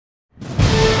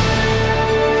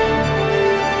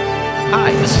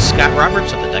Hi, this is Scott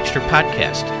Roberts of the Dexter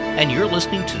Podcast, and you're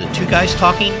listening to the Two Guys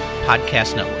Talking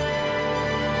Podcast Network.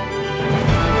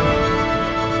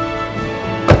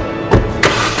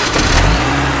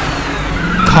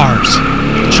 Cars,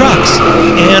 trucks,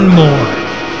 and more.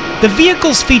 The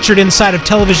vehicles featured inside of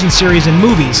television series and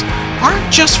movies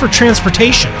aren't just for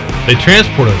transportation. They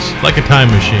transport us like a time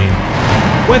machine.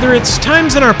 Whether it's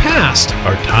times in our past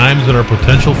Our times and our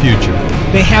potential future.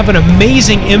 they have an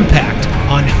amazing impact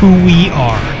on who we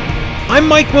are. I'm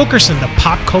Mike Wilkerson, the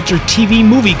pop culture TV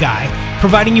movie guy,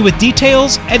 providing you with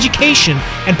details, education,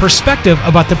 and perspective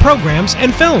about the programs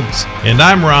and films. And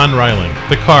I'm Ron Reiling,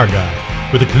 the car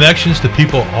guy, with the connections to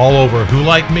people all over who,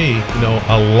 like me, know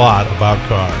a lot about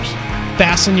cars.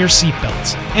 Fasten your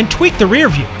seatbelts and tweak the rear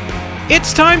view.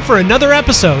 It's time for another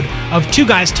episode of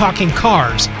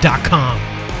TwoGuysTalkingCars.com.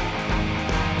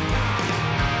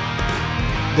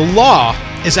 The law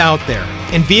is out there,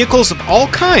 and vehicles of all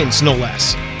kinds, no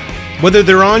less. Whether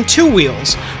they're on two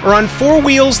wheels or on four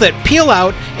wheels that peel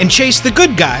out and chase the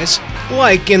good guys,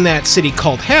 like in that city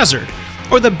called Hazard,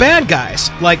 or the bad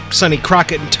guys, like Sonny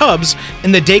Crockett and Tubbs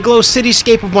in the Dayglow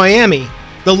cityscape of Miami,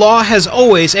 the law has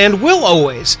always and will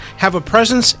always have a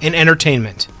presence in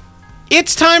entertainment.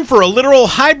 It's time for a literal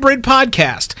hybrid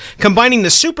podcast combining the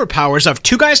superpowers of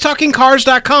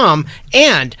TwoGuysTalkingCars.com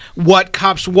and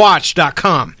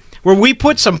WhatCopsWatch.com, where we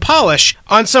put some polish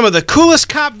on some of the coolest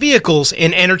cop vehicles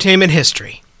in entertainment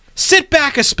history. Sit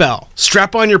back a spell,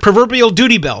 strap on your proverbial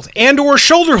duty belt and or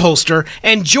shoulder holster,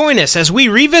 and join us as we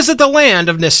revisit the land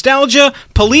of nostalgia,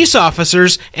 police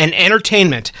officers, and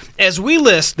entertainment as we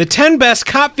list the 10 best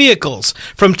cop vehicles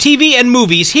from TV and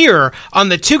movies here on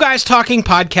the Two Guys Talking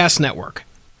Podcast Network.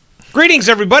 Greetings,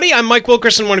 everybody. I'm Mike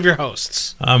Wilkerson, one of your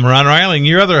hosts. I'm Ron Reiling,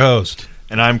 your other host.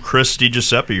 And I'm Chris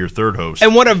DiGiuseppe, your third host.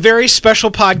 And what a very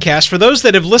special podcast for those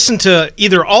that have listened to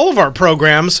either all of our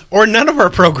programs or none of our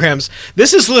programs.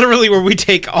 This is literally where we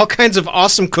take all kinds of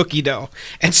awesome cookie dough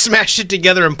and smash it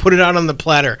together and put it out on the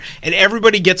platter. And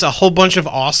everybody gets a whole bunch of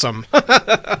awesome.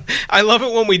 I love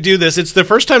it when we do this. It's the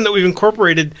first time that we've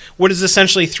incorporated what is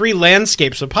essentially three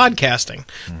landscapes of podcasting.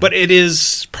 But it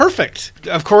is perfect.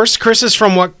 Of course, Chris is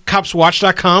from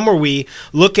WhatCopsWatch.com, where we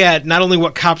look at not only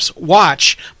what cops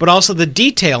watch, but also the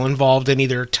detail involved in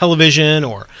either television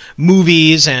or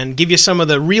movies, and give you some of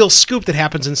the real scoop that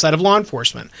happens inside of law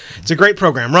enforcement. It's a great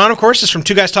program. Ron, of course, is from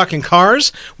Two Guys Talking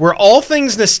Cars, where all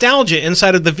things nostalgia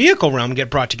inside of the vehicle realm get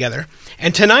brought together.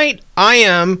 And tonight, I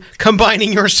am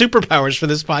combining your superpowers for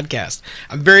this podcast.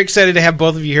 I'm very excited to have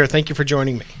both of you here. Thank you for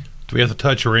joining me. Do we have to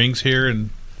touch rings here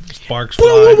and sparks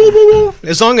fly?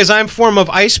 As long as I'm form of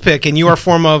ice pick and you are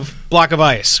form of block of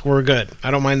ice, we're good.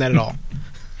 I don't mind that at all.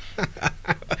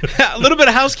 A little bit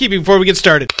of housekeeping before we get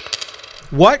started.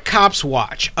 What Cops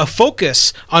Watch, a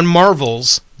focus on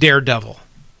Marvel's Daredevil.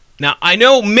 Now, I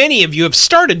know many of you have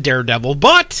started Daredevil,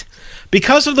 but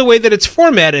because of the way that it's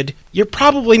formatted, you're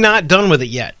probably not done with it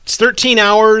yet. It's 13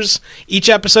 hours. Each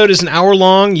episode is an hour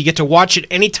long. You get to watch it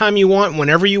anytime you want,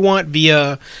 whenever you want,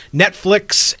 via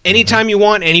Netflix, anytime you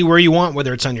want, anywhere you want,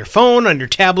 whether it's on your phone, on your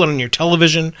tablet, on your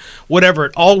television, whatever.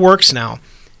 It all works now.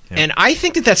 And I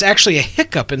think that that's actually a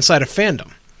hiccup inside of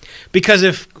fandom. Because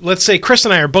if, let's say, Chris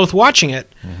and I are both watching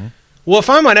it, well, if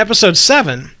I'm on episode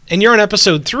 7 and you're on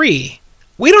episode 3,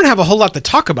 we don't have a whole lot to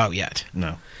talk about yet.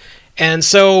 No. And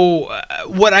so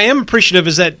what I am appreciative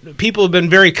is that people have been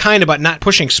very kind about not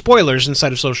pushing spoilers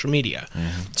inside of social media.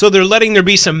 So they're letting there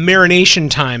be some marination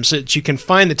time so that you can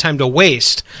find the time to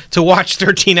waste to watch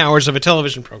 13 hours of a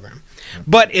television program.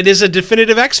 But it is a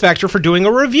definitive X factor for doing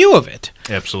a review of it.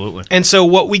 Absolutely. And so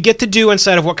what we get to do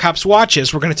inside of What Cops Watch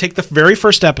is we're going to take the very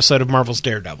first episode of Marvel's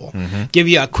Daredevil, give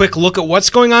you a quick look at what's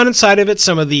going on inside of it,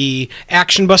 some of the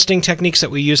action-busting techniques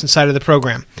that we use inside of the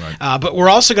program. Right. But we're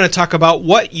also going to talk about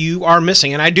what you are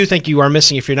missing, and I do think you are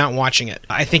missing if you're not watching it.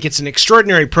 I think it's an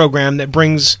extraordinary program that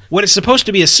brings what is supposed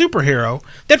to be a superhero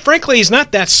that, frankly, is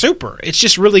not that super. It's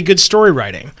just really good story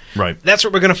writing. Right. That's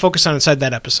what we're going to focus on inside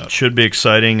that episode. Should be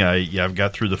exciting. I've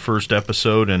got through the first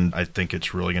episode, and I think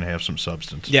it's really going to have some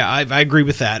substance. Yeah, I agree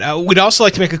with that. We'd also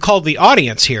like to make a call to the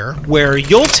audience here, where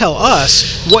you'll tell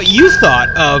us what you thought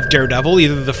of Daredevil,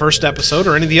 either the first episode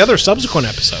or any of the other subsequent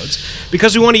episodes,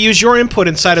 because we want to use your input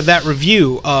inside of that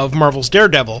review of Marvel's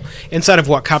Daredevil inside of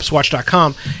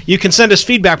WhatCopsWatch.com. You can send us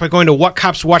feedback by going to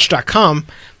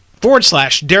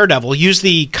WhatCopsWatch.com/Daredevil. Use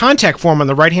the contact form on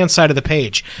the right-hand side of the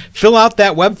page. Fill out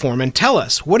that web form and tell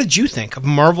us, what did you think of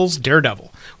Marvel's Daredevil?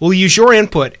 We'll use your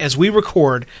input as we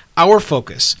record our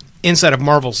focus inside of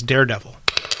Marvel's Daredevil.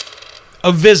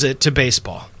 A visit to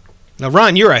baseball. Now,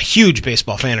 Ron, you're a huge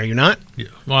baseball fan, are you not? Yeah.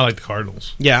 Well, I like the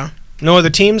Cardinals. Yeah. No other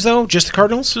teams, though? Just the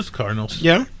Cardinals? Just the Cardinals.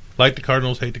 Yeah? Like the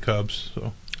Cardinals, hate the Cubs.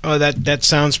 So. Oh, that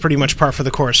sounds pretty much par for the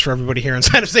course for everybody here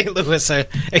inside of St. Louis,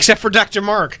 except for Dr.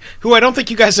 Mark, who I don't think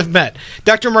you guys have met.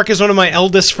 Dr. Mark is one of my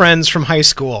eldest friends from high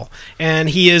school, and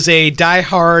he is a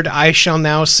diehard I Shall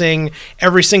Now Sing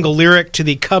every single lyric to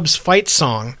the Cubs fight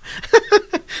song,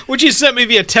 which he sent me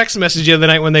via text message the other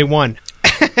night when they won.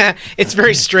 It's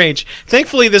very strange.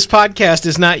 Thankfully, this podcast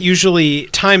is not usually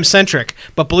time-centric,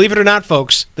 but believe it or not,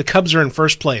 folks, the Cubs are in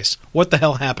first place. What the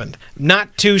hell happened?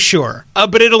 Not too sure.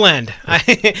 But it'll end.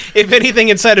 If anything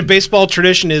inside of baseball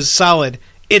tradition is solid,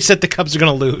 it's that the Cubs are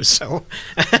going to lose. So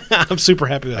I'm super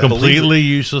happy with that. Completely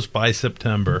useless by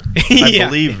September.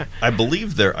 I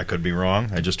believe there. I could be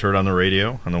wrong. I just heard on the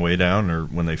radio on the way down, or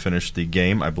when they finished the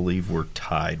game. I believe we're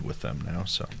tied with them now.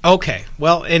 So okay.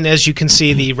 Well, and as you can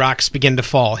see, the rocks begin to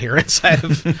fall here inside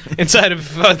of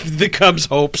the Cubs'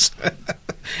 hopes.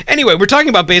 Anyway, we're talking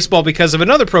about baseball because of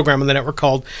another program on the network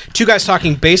called Two Guys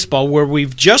Talking Baseball, where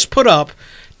we've just put up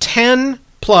 10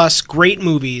 plus great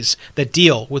movies that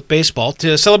deal with baseball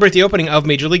to celebrate the opening of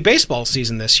Major League Baseball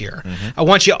season this year. I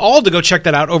want you all to go check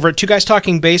that out over at Two Guys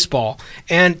Talking Baseball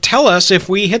and tell us if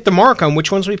we hit the mark on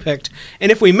which ones we picked.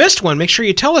 And if we missed one, make sure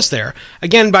you tell us there.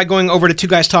 Again, by going over to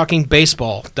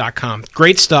twoguystalkingbaseball.com.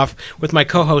 Great stuff with my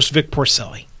co-host Vic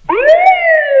Porcelli.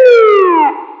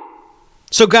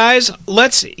 So guys,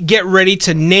 let's get ready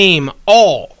to name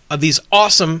all of these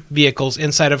awesome vehicles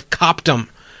inside of Copdom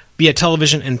via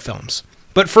television and films.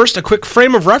 But first, a quick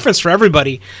frame of reference for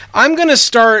everybody. I'm going to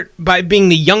start by being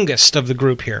the youngest of the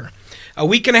group here. A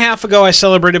week and a half ago, I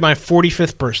celebrated my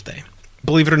 45th birthday.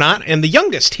 Believe it or not, and the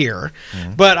youngest here.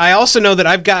 But I also know that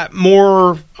I've got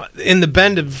more in the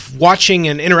bend of watching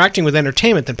and interacting with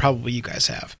entertainment than probably you guys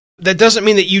have. That doesn't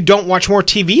mean that you don't watch more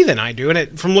TV than I do.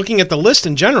 And from looking at the list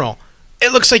in general,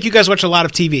 it looks like you guys watch a lot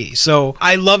of TV, so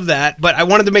I love that, but I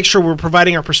wanted to make sure we're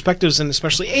providing our perspectives and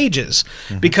especially ages,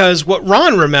 because what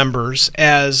Ron remembers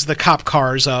as the cop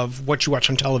cars of what you watch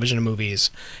on television and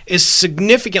movies is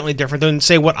significantly different than,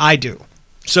 say, what I do.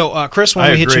 So, Chris, why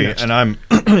don't we hit you next? And I'm,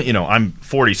 I'm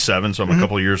 47, so I'm a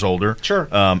couple of years older. Sure.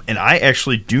 And I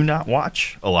actually do not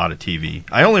watch a lot of TV.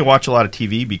 I only watch a lot of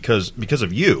TV because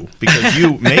of you, because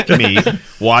you make me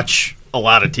watch a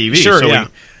lot of TV. Sure, so yeah.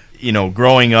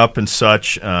 Growing up and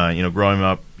such, when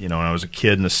I was a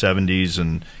kid in the 70s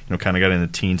and, kind of got in the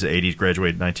teens, the 80s,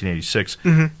 graduated in 1986.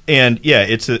 And, yeah,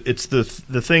 it's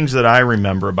the things that I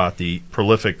remember about the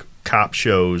prolific cop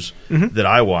shows that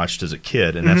I watched as a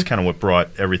kid, and that's kind of what brought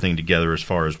everything together as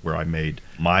far as where I made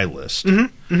my list.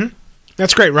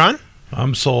 That's great. Ron?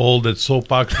 I'm sold that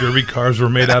soapbox derby cars were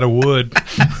made out of wood.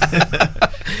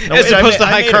 As opposed to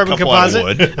high carbon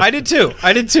composite. I did too.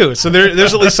 So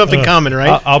there's at least something common,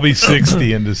 right? I'll be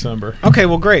 60 in December. Okay,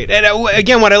 well, great. And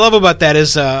again, what I love about that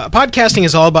is podcasting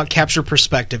is all about capture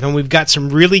perspective, and we've got some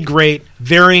really great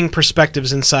varying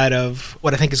perspectives inside of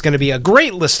what I think is going to be a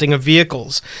great listing of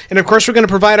vehicles. And of course, we're going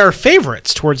to provide our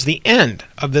favorites towards the end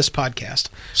of this podcast.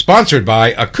 Sponsored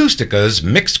by Acoustica's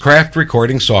Mixcraft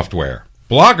Recording Software,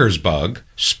 Blogger's Bug,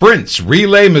 Sprint's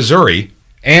Relay Missouri,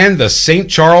 and the St.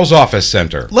 Charles Office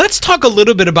Center. Let's talk a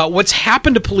little bit about what's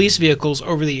happened to police vehicles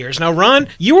over the years. Now, Ron,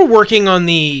 you were working on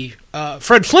the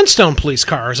Fred Flintstone police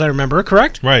cars, I remember,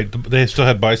 correct? Right. They still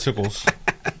had bicycles.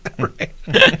 Right.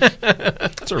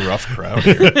 It's a rough crowd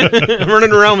here.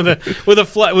 Running around with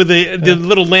the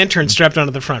little lantern strapped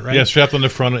onto the front, right? Yeah, strapped on the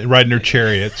front, riding their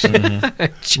chariots.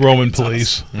 Roman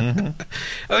police.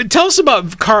 Tell us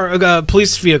about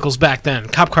police vehicles back then,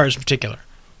 cop cars in particular.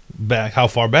 How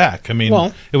far back? I mean,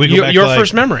 well, if we go back your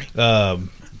first memory.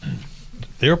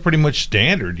 They were pretty much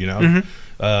standard,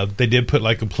 They did put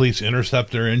like a police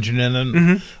interceptor engine in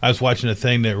them. I was watching a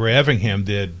thing that Ray Everingham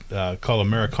did called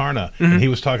Americana, and he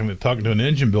was talking to an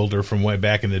engine builder from way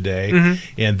back in the day,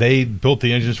 and they built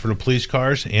the engines for the police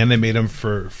cars, and they made them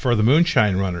for the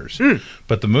moonshine runners.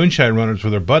 But the moonshine runners were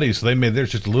their buddies, so they made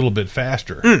theirs just a little bit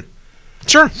faster.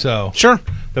 Sure.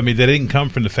 I mean, they didn't come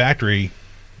from the factory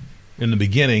in the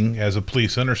beginning as a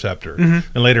police interceptor,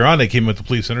 and later on they came with the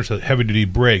police interceptor, heavy duty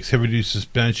brakes, heavy duty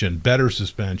suspension, better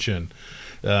suspension,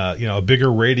 a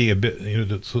bigger rating, a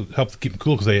bit, to help keep them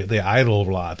cool because they idle a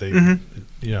lot. When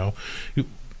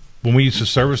we used to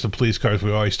service the police cars,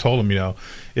 we always told them,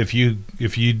 if you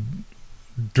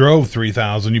drove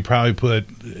 3,000, you probably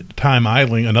put time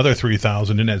idling another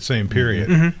 3,000 in that same period,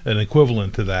 an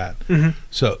equivalent to that.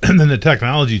 So, and then the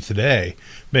technology today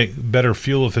make better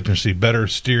fuel efficiency, better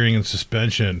steering and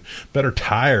suspension, better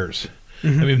tires. I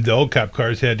mean, the old cop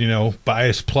cars had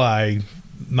bias ply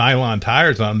nylon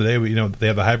tires on them. Today, they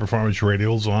have the high performance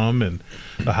radials on them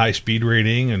and the high speed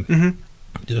rating, and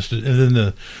just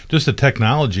the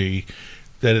technology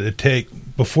that it take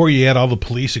before you add all the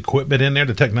police equipment in there,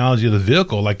 the technology of the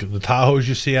vehicle, like the Tahoes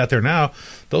you see out there now,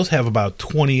 those have about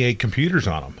 28 computers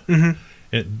on them.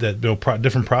 That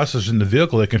different processors in the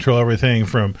vehicle that control everything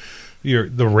from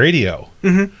the radio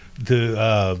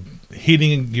to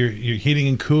heating, your heating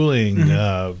and cooling.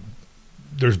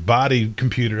 There's body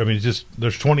computer. I mean,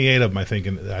 there's 28 of them. I think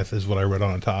is what I read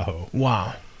on a Tahoe.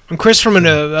 Wow. And Chris, from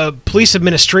a police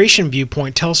administration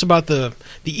viewpoint, tell us about the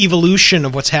evolution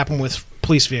of what's happened with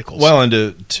police vehicles. Well,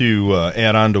 and to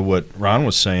add on to what Ron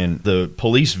was saying, the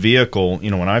police vehicle,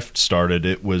 when I started,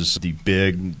 it was the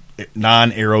big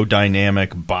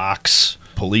non-aerodynamic box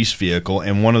police vehicle.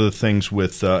 And one of the things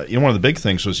with, one of the big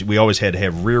things was we always had to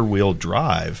have rear-wheel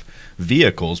drive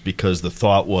vehicles because the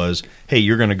thought was, hey,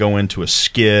 you're going to go into a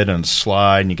skid and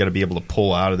slide and you got to be able to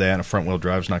pull out of that, and a front wheel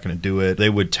drive's not going to do it. They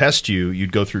would test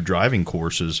you'd go through driving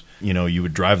courses, you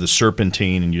would drive the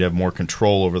Serpentine and you'd have more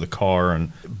control over the car.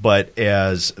 But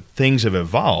as things have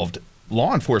evolved,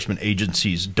 law enforcement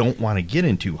agencies don't want to get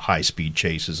into high-speed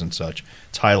chases and such.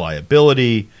 It's high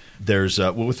liability. There's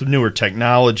with newer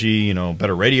technology,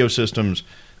 better radio systems,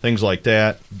 things like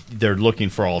that, they're looking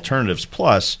for alternatives.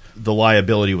 Plus, the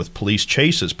liability with police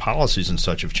chases, policies and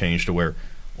such have changed to where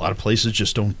a lot of places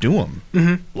just don't do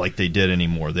them like they did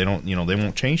anymore. They don't, they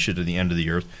won't change it to the end of the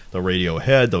earth. They'll radio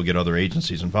ahead. They'll get other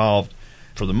agencies involved.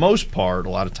 For the most part,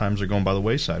 a lot of times they're going by the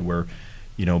wayside where,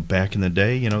 back in the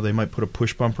day, they might put a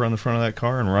push bumper on the front of that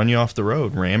car and run you off the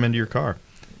road, ram into your car.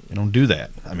 They don't do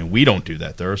that. I mean, we don't do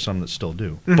that. There are some that still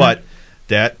do. But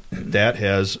that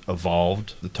has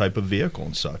evolved the type of vehicle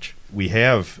and such. We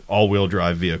have all-wheel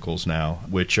drive vehicles now,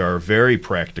 which are very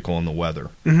practical in the weather.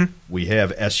 We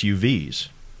have SUVs,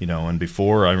 and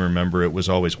before I remember it was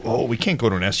always, we can't go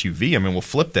to an SUV. I mean, we'll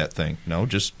flip that thing. No,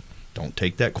 just don't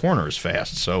take that corner as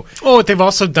fast. So, what they've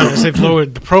also done is they've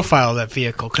lowered the profile of that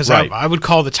vehicle because Right. I would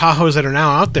call the Tahoes that are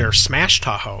now out there smash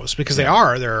Tahoes because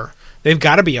they've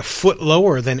got to be a foot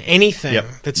lower than anything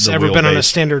that's The ever been on a wheelbase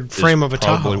standard frame of a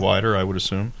Tahoe. Probably wider, I would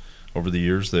assume. Over the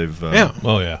years, they've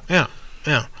Oh yeah.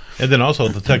 Yeah. And then also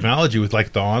the technology with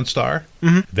like the OnStar,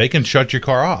 they can shut your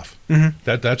car off.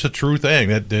 That's a true thing.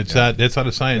 It's not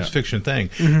a science fiction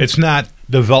thing. It's not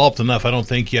developed enough, I don't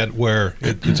think, yet where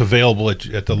it's available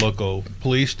at the local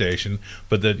police station.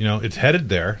 But that it's headed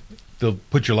there. They'll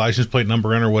put your license plate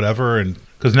number in or whatever, and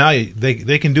because now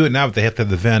they can do it now, but they have to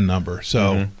have the VIN number.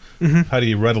 So how do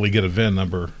you readily get a VIN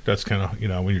number? That's kind of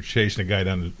when you're chasing a guy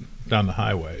down the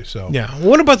highway. So Yeah.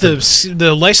 What about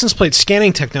the license plate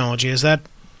scanning technology? Is that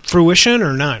fruition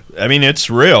or not? I mean, it's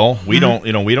real. We don't,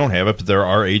 we don't have it, but there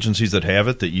are agencies that have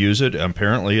it that use it.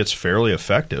 Apparently, it's fairly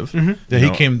effective. Yeah, he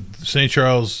came St.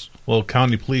 Charles,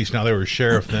 County Police. Now they were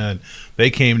sheriff then. They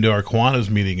came to our Kiwanis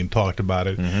meeting and talked about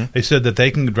it. They said that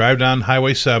they can drive down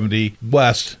Highway 70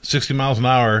 west, 60 miles an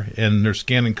hour, and they're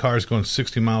scanning cars going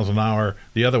 60 miles an hour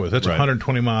the other way. That's a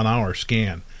 120 mile an hour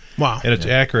scan. Wow. And it's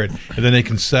accurate. And then they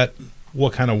can set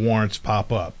what kind of warrants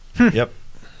pop up. Yep.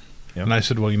 And I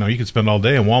said, well, you could spend all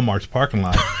day in Walmart's parking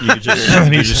lot. You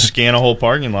just scan a whole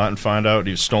parking lot and find out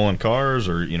stolen cars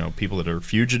or people that are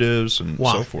fugitives and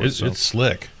so forth. It's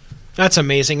slick. That's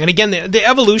amazing. And again, the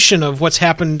evolution of what's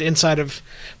happened inside of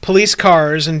police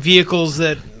cars and vehicles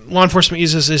that law enforcement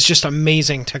uses is just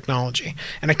amazing technology.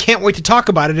 And I can't wait to talk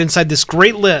about it inside this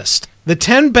great list. The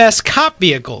 10 best cop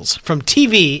vehicles from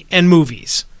TV and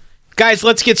movies. Guys,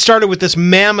 let's get started with this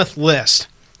mammoth list.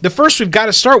 The first we've got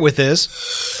to start with is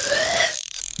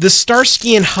the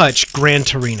Starsky and Hutch Gran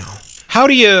Torino. How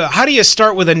do you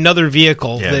start with another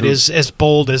vehicle that is as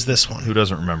bold as this one? Who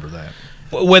doesn't remember that?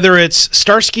 Whether it's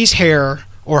Starsky's hair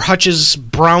or Hutch's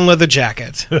brown leather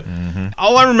jacket.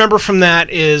 All I remember from that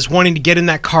is wanting to get in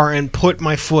that car and put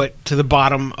my foot to the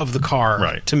bottom of the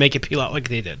car to make it peel out like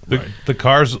they did. The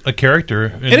car's a character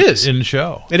in the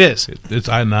show. It is. It's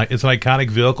an iconic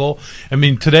vehicle. I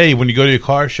mean, today, when you go to a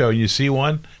car show and you see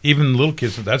one, even little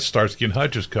kids, that's Starsky and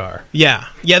Hutch's car. Yeah.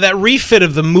 Yeah, that refit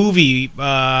of the movie,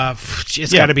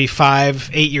 it's got to be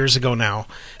 8 years ago now.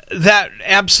 That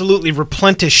absolutely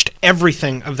replenished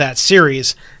everything of that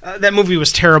series. That movie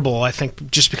was terrible, I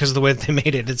think, just because of the way that they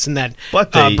made it. It's in that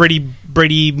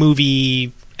Brady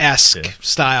movie-esque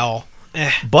style.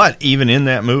 But even in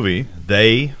that movie,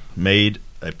 they made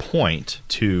a point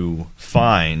to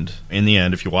find, in the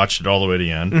end, if you watched it all the way to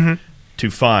the end,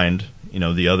 to find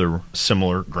the other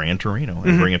similar Gran Torino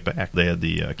and bring it back. They had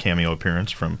the cameo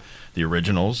appearance from the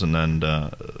originals, and then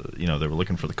they were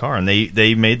looking for the car, and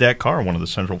they made that car one of the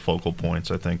central focal points,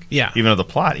 I think. Yeah. Even of the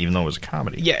plot, even though it was a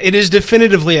comedy. Yeah, it is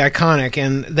definitively iconic,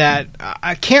 and that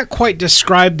I can't quite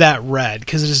describe that red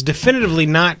because it is definitively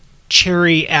not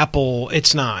cherry apple.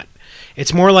 It's not.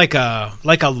 It's more like a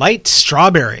light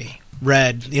strawberry.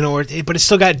 red, but it's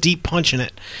still got deep punch in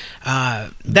it.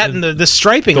 That and the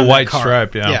striping The on white that car.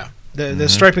 stripe, yeah. The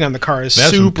striping on the car is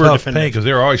That's super some tough definitive. paint because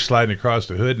they were always sliding across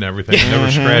the hood and everything.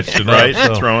 Never scratched it Right, up.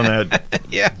 So. throwing that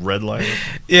Yeah. red light.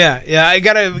 Yeah. I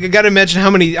gotta imagine how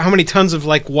many tons of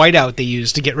like whiteout they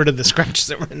used to get rid of the scratches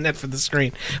that were in that for the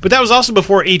screen. But that was also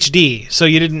before HD, so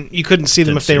you couldn't see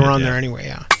them Didn't if they see were it, on yeah. there anyway.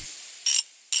 Yeah.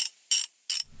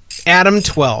 Adam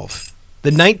 12, the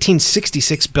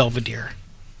 1966 Belvedere.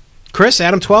 Chris,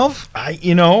 Adam 12?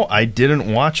 I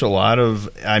didn't watch a lot of.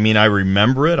 I mean, I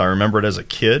remember it. I remember it as a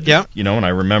kid. Yeah. And I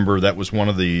remember that was one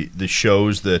of the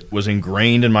shows that was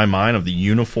ingrained in my mind of the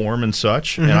uniform and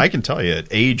such. And I can tell you, at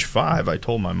age 5, I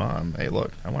told my mom, "Hey,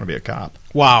 look, I want to be a cop."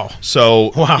 Wow.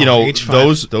 So Wow, age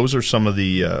 5. those are some of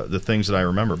the things that I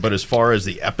remember. But as far as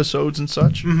the episodes and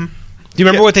such, Do you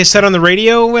remember what they said on the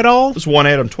radio at all? it was 1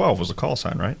 Adam 12 was the call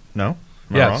sign, right? No,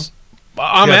 am I wrong? Yes.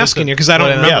 I'm Yeah, asking you because I don't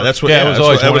well, remember. Yeah, that's what. Yeah, Yeah, it was that's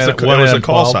always what- that was one the, Adam- that was the one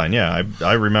call Adam sign. Yeah,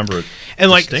 I remember it.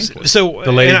 and like distinctly. so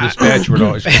The lady and dispatcher would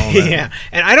always call that. Yeah,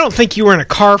 and I don't think you were in a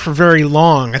car for very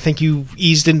long. I think you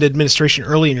eased into administration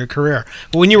early in your career.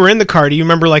 But when you were in the car, do you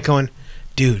remember like going,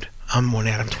 "Dude, I'm 1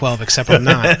 Adam 12, except I'm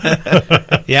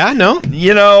not." Yeah, no.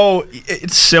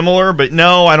 It's similar, but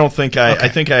no, I don't think I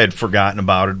think I had forgotten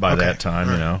about it by that time.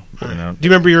 Do you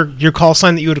remember your call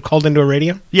sign that you would have called into a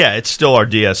radio? Yeah, it's still our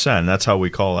DSN. That's how we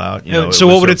call out. So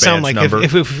what would it sound like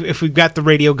if we got the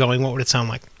radio going? What would it sound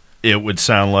like? It would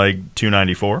sound like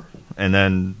 294, and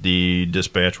then the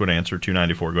dispatch would answer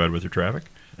 294. Go ahead with your traffic,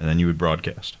 and then you would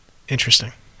broadcast.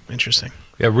 Interesting.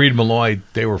 Yeah, Reed Malloy,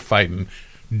 they were fighting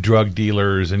drug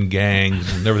dealers and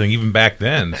gangs and everything even back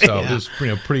then. So it was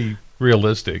pretty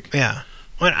realistic. Yeah.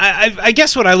 Well, I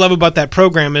guess what I love about that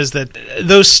program is that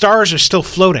those stars are still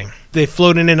floating. They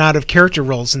float in and out of character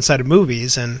roles inside of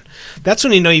movies, and that's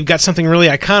when you know you've got something really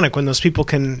iconic, when those people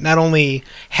can not only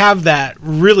have that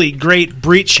really great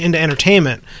breach into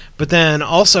entertainment, but then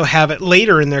also have it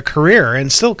later in their career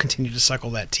and still continue to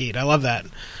suckle that teat. I love that.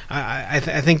 I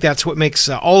think that's what makes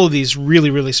all of these really,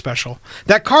 really special.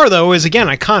 That car, though, is, again,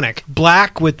 iconic.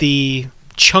 Black with the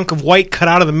chunk of white cut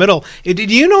out of the middle. Did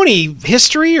you know any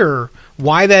history or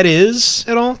why that is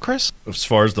at all, Chris? As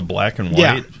far as the black and white,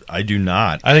 Yeah. I do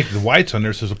not. I think the white's on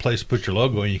there, so there's a place to put your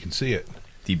logo and you can see it.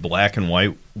 The black and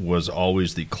white was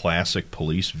always the classic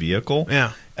police vehicle.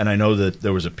 Yeah. And I know that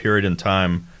there was a period in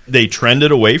time they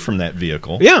trended away from that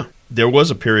vehicle. Yeah. There was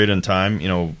a period in time,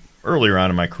 earlier on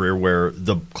in my career where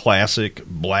the classic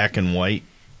black and white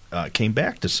came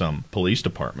back to some police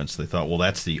departments. They thought, well,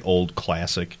 that's the old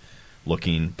classic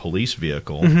looking police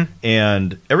vehicle.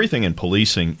 And everything in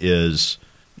policing is,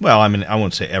 well, I mean, I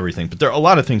won't say everything, but there are a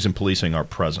lot of things in policing are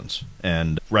presence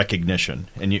and recognition.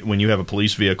 And when you have a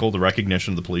police vehicle, the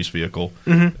recognition of the police vehicle,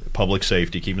 public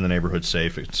safety, keeping the neighborhood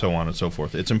safe, and so on and so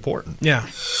forth, it's important. Yeah.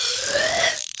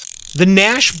 The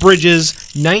Nash Bridges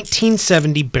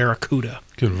 1970 Barracuda.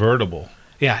 Convertible.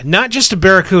 Yeah, not just a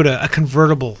Barracuda, a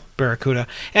convertible Barracuda.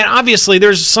 And obviously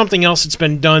there's something else that's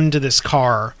been done to this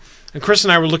car. And Chris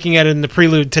and I were looking at it in the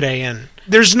prelude today, and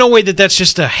there's no way that that's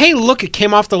just a, hey, look, it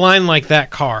came off the line like that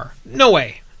car. No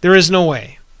way. There is no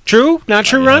way. True? Not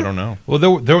true, Ron? I don't know. Well,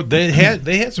 they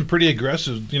had some pretty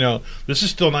aggressive. This is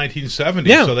still 1970,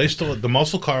 Yeah. so the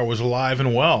muscle car was alive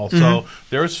and well. So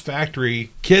there's factory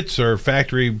kits or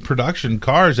factory production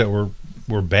cars that were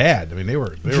bad. I mean, they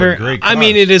were great cars. I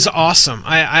mean, it is awesome.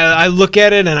 I look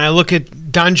at it, and I look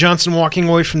at Don Johnson walking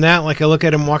away from that like I look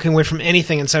at him walking away from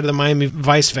anything inside of the Miami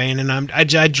Vice vein, and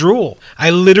I drool. I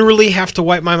literally have to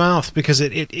wipe my mouth because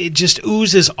it just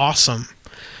oozes awesome.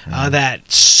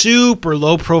 That super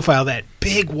low profile, that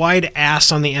big wide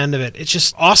ass on the end of it. It's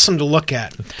just awesome to look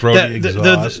at. Throaty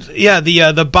exhaust.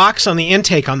 The box on the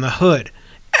intake on the hood.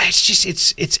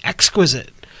 It's exquisite.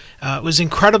 It was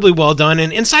incredibly well done,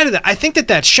 and inside of that, I think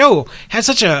that show had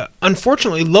such a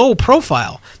unfortunately low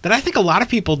profile that I think a lot of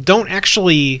people don't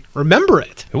actually remember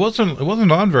it. It wasn't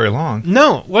on very long.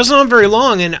 No, it wasn't on very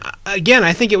long, and again,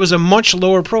 I think it was a much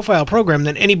lower profile program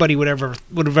than anybody would have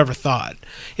ever thought.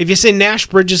 If you say Nash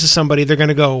Bridges to somebody, they're going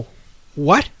to go,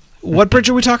 "What? What bridge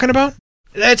are we talking about?"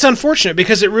 It's unfortunate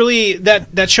because it really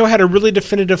that show had a really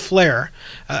definitive flair.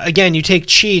 Again, you take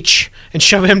Cheech and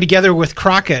shove him together with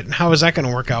Crockett, and how is that going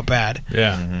to work out bad?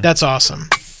 Yeah. That's awesome.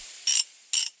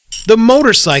 The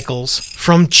motorcycles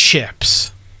from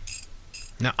Chips.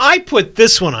 Now, I put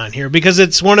this one on here because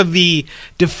it's one of the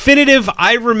definitive,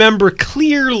 I remember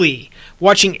clearly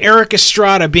watching Eric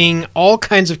Estrada being all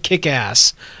kinds of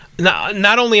kick-ass.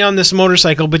 Not only on this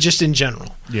motorcycle, but just in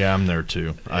general. Yeah, I'm there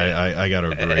too. I got to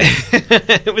agree.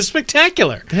 It was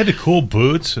spectacular. They had the cool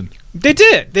boots and They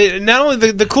did. Not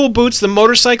only the cool boots, the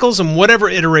motorcycles, and whatever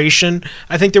iteration.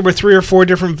 I think there were 3 or 4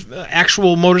 different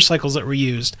actual motorcycles that were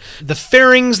used. The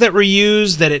fairings that were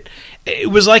used, that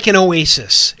it was like an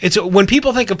oasis. It's when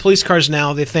people think of police cars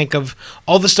now, they think of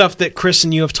all the stuff that Chris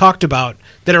and you have talked about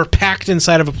that are packed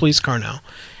inside of a police car now.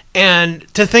 And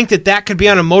to think that could be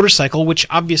on a motorcycle, which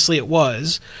obviously it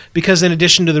was, because in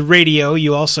addition to the radio,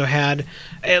 you also had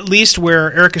at least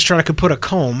where Eric Estrada could put a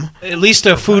comb, at least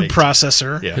a food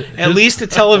processor, at least a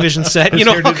television set,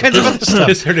 all kinds of other stuff.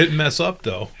 His hair didn't mess up,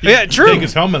 though. Yeah, true. Take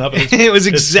his helmet up. It was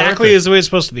exactly as the way it's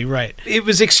supposed to be, right. It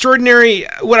was extraordinary.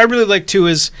 What I really like, too,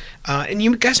 is, and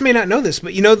you guys may not know this,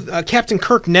 but Captain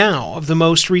Kirk now of the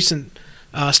most recent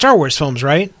Star Wars films,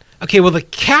 right? Okay, well,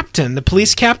 the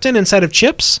police captain inside of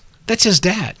Chips, that's his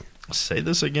dad. Say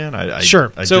this again?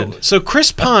 Sure. So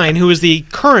Chris Pine, who is the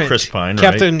current Chris Pine,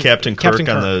 Captain, right? Captain Kirk on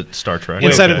the Star Trek.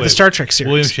 Inside of the Star Trek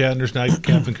series. William Shatner's not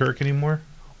Captain Kirk anymore?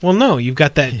 Well, no. You've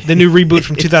got the new reboot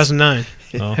from 2009.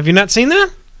 Oh. Have you not seen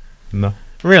that? No.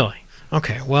 Really?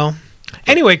 Okay, well...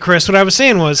 Anyway, Chris, what I was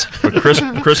saying was... But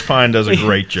Chris Pine does a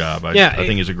great job. I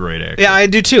think he's a great actor. Yeah, I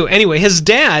do too. Anyway, his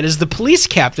dad is the police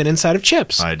captain inside of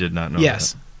Chips. I did not know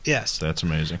that. Yes. That's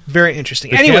amazing. Very interesting.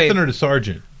 The captain or the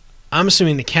sergeant? I'm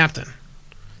assuming the captain.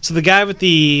 So the guy with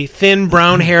the thin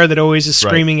brown hair that always is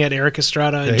screaming at Eric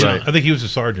Estrada. And I think he was a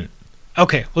sergeant.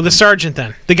 Okay, well, the sergeant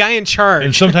then. The guy in charge.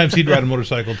 And sometimes he'd ride a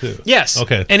motorcycle too. Yes.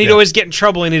 Okay. And he'd always get in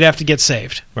trouble and he'd have to get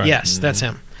saved. Right. Yes, that's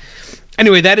him.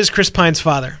 Anyway, that is Chris Pine's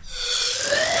father.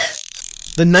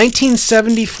 The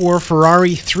 1974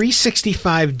 Ferrari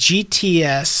 365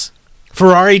 GTS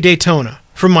Ferrari Daytona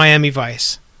from Miami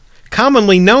Vice,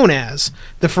 commonly known as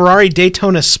the Ferrari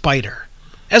Daytona Spider,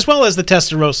 as well as the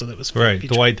Testarossa that was right,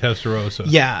 featured. the white Testarossa.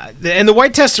 Yeah, and the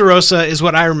white Testarossa is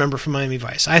what I remember from Miami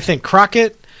Vice. I think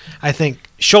Crockett, I think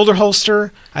shoulder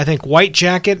holster, I think white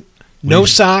jacket, no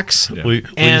socks,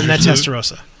 and that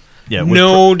Testarossa. Yeah,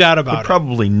 no doubt about it. Would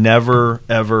probably never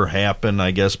ever happen,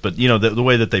 I guess. But the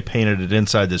way that they painted it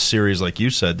inside this series, like you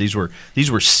said, these were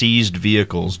seized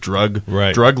vehicles, drug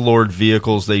lord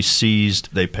vehicles. They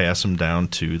seized, they pass them down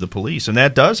to the police, and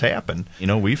that does happen.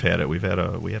 We've had it. We had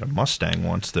a Mustang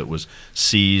once that was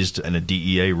seized in a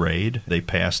DEA raid. They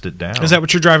passed it down. Is that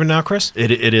what you're driving now, Chris?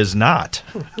 It is not.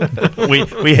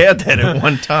 we had that at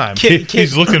one time.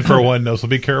 He's looking for one though, so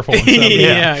be careful.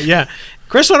 Yeah.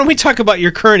 Chris, why don't we talk about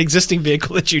your current existing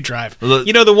vehicle that you drive?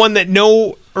 The one that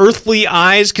no earthly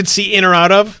eyes could see in or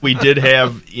out of? We did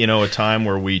have, a time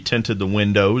where we tinted the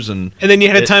windows. And then you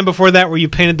had a time before that where you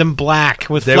painted them black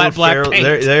with flat black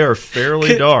paint. They are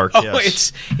fairly dark,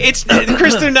 yes. It's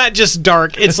Chris, they're not just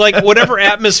dark. It's like whatever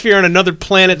atmosphere on another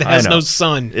planet that has no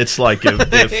sun. It's like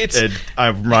if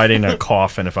I'm riding a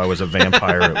coffin. If I was a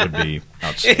vampire, it would be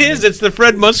outstanding. It is. It's the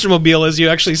Fred Munstermobile as you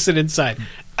actually sit inside.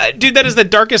 Dude, that is the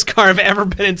darkest car I've ever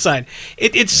been inside.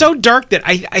 It's so dark that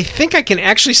I think I can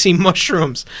actually see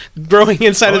mushrooms growing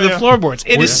inside of the floorboards.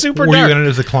 It is super dark. Were you in it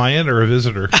as a client or a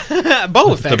visitor?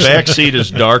 Both, actually. The back seat is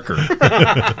darker.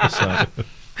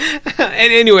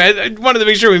 And anyway, I wanted to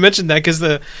make sure we mentioned that because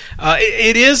it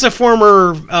is a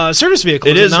former service vehicle.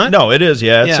 It is not? No, it is.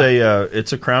 Yeah,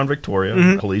 it's a Crown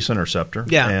Victoria Police Interceptor.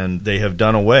 Yeah, and they have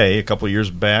done away a couple of years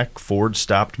back. Ford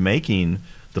stopped making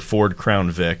the Ford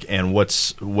Crown Vic, and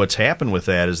what's happened with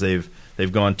that is they've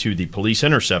gone to the Police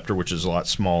Interceptor, which is a lot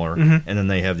smaller, and then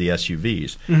they have the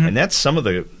SUVs, and that's some of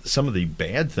the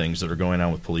bad things that are going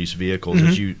on with police vehicles.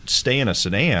 As you stay in a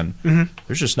sedan,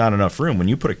 there's just not enough room. When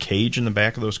you put a cage in the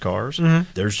back of those cars,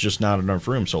 there's just not enough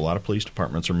room. So a lot of police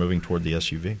departments are moving toward the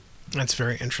SUV. That's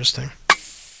very interesting.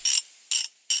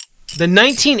 The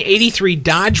 1983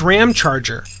 Dodge Ram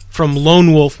Charger from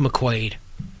Lone Wolf McQuade.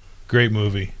 Great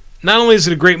movie. Not only is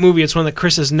it a great movie, it's one that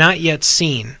Chris has not yet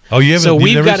seen. Oh, you haven't? So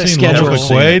we've got to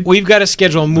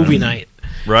schedule a movie night,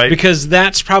 right? Because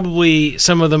that's probably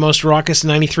some of the most raucous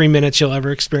 93 minutes you'll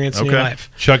ever experience in your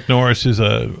life. Chuck Norris is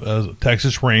a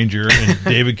Texas Ranger, and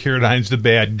David Carradine's the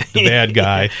bad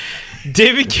guy.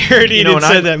 David Carradine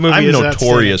said that movie. I'm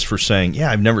notorious for saying, "Yeah,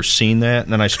 I've never seen that,"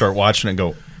 and then I start watching it and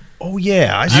go, "Oh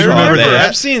yeah, I remember that.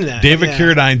 I've seen that." David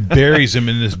Carradine buries him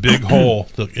in this big hole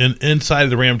inside of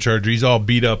the Ram Charger. He's all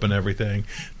beat up and everything,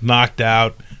 knocked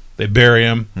out. They bury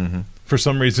him. For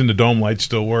some reason, the dome light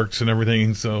still works and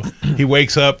everything. So he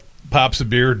wakes up, pops a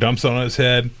beer, dumps it on his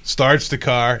head, starts the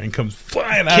car, and comes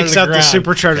flying out of the ground. Kicks out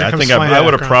the supercharger. Yeah, I think I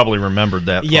would have probably remembered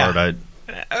that part.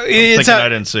 I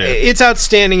didn't see it. It's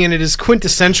outstanding, and it is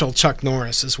quintessential Chuck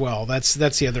Norris as well. That's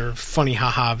the other funny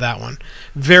haha of that one.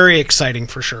 Very exciting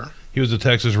for sure. He was a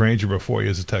Texas Ranger before he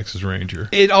was a Texas Ranger.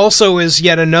 It also is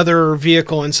yet another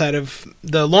vehicle inside of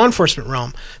the law enforcement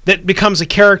realm that becomes a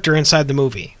character inside the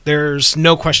movie. There's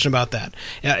no question about that.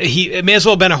 It may as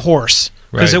well have been a horse,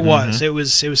 because Right. it was.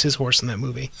 It was his horse in that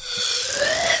movie.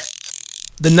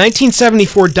 The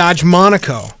 1974 Dodge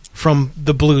Monaco from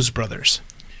the Blues Brothers.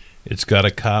 It's got a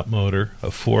cop motor,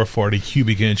 a 440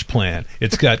 cubic inch plant.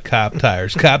 It's got cop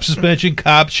tires, cop suspension,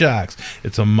 cop shocks.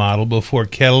 It's a model before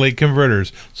catalytic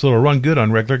converters, so it'll run good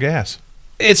on regular gas.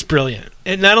 It's brilliant.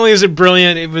 And not only is it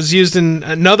brilliant, it was used in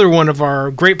another one of our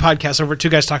great podcasts over at Two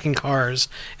Guys Talking Cars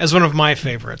as one of my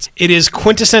favorites. It is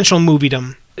quintessential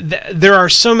moviedom. There are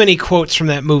so many quotes from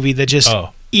that movie that just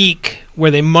eke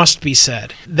where they must be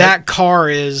said. That car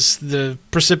is the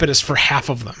precipitous for half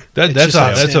of them.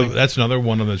 That's another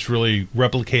one of them that's really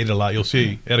replicated a lot. You'll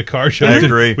see at a car show I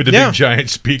agree. with the big giant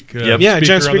speaker.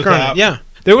 Giant speaker on it. Yeah.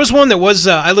 There was one that was,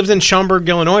 I lived in Schaumburg,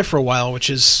 Illinois for a while, which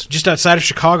is just outside of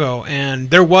Chicago, and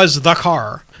there was the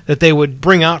car that they would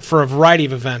bring out for a variety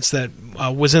of events that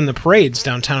was in the parades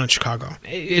downtown in Chicago.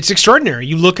 It's extraordinary.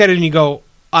 You look at it and you go,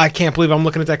 I can't believe I'm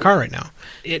looking at that car right now.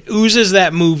 It oozes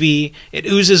that movie. It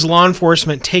oozes law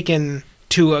enforcement taken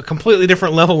to a completely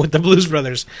different level with the Blues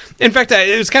Brothers. In fact,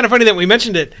 it was kind of funny that we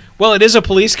mentioned it. Well, it is a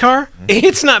police car.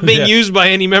 It's not being used by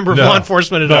any member of law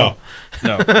enforcement at all.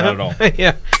 No, not at all.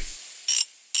 Yeah.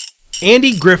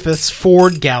 Andy Griffith's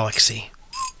Ford Galaxy.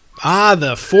 Ah,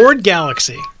 the Ford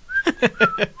Galaxy.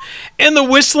 And the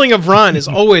whistling of Ron is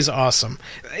always awesome.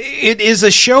 It is a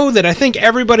show that I think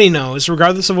everybody knows,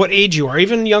 regardless of what age you are,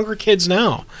 even younger kids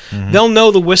now. They'll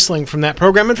know the whistling from that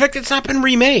program. In fact, it's not been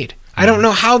remade. I don't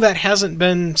know how that hasn't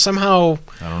been somehow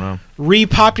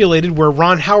repopulated where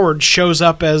Ron Howard shows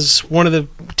up as one of the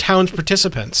town's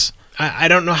participants. I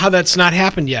don't know how that's not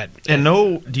happened yet. And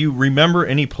do you remember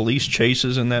any police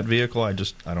chases in that vehicle? I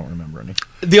don't remember any.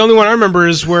 The only one I remember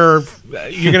is where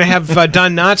you're going to have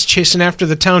Don Knotts chasing after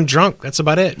the town drunk. That's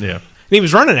about it. Yeah. And he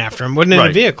was running after him, wasn't in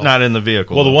the vehicle. Not in the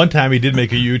vehicle. Well, the one time he did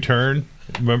make a U-turn.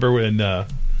 Remember when...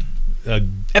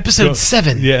 Episode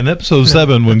 7. Yeah, in episode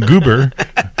 7 when Gomer...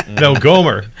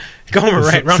 Gomer,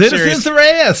 right. Citizens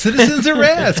arrest!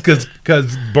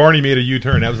 Because Barney made a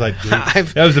U-turn. That was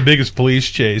that was the biggest police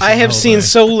chase. I have seen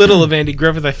so little of Andy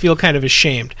Griffith, I feel kind of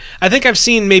ashamed. I think I've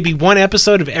seen maybe one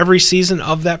episode of every season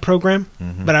of that program,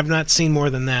 but I've not seen more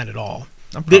than that at all.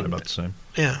 I'm probably about the same.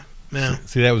 Yeah.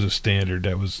 See, that was a standard.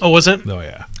 That was. Oh, was it? Oh,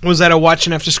 yeah. Was that a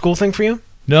watching after school thing for you?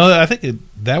 No, I think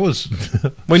that was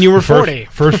when you were 40.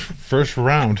 First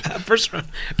round. First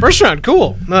round,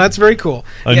 cool. No, that's very cool.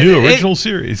 A new original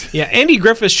series. Yeah, Andy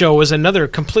Griffith's show was another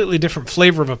completely different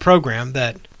flavor of a program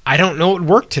that I don't know would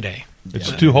work today.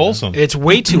 It's too wholesome. It's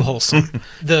way too wholesome.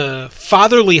 The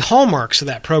fatherly hallmarks of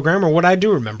that program are what I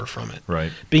do remember from it.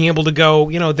 Right. Being able to go,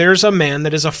 there's a man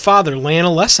that is a father laying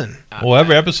a lesson. Well,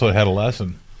 every episode had a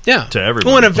lesson. Yeah. To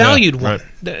everyone. Oh, and a valued one.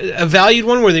 Right. A valued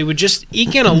one where they would just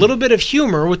eke in a little bit of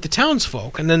humor with the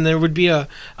townsfolk, and then there would be a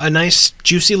nice,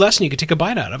 juicy lesson you could take a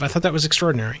bite out of. I thought that was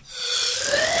extraordinary.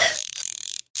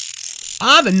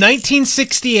 The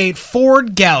 1968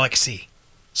 Ford Galaxy.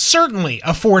 Certainly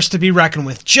a force to be reckoned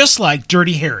with, just like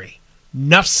Dirty Harry.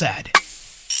 Nuff said.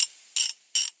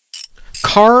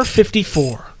 Car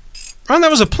 54. Ron,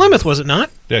 that was a Plymouth, was it not?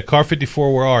 Yeah, Car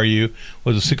 54, Where Are You?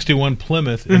 Was a 61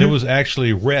 Plymouth, and it was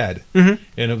actually red. And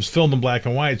it was filmed in black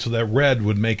and white, so that red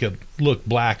would make it look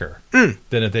blacker than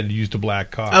if they'd used a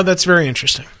black car. Oh, that's very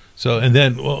interesting. So, and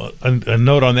then a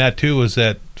note on that, too, was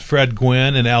that Fred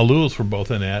Gwynn and Al Lewis were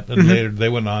both in that, and later they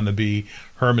went on to be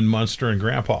Herman Munster and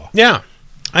Grandpa. Yeah.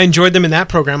 I enjoyed them in that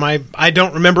program. I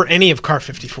don't remember any of Car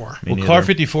 54. Well, Car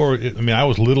 54, I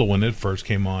was little when it first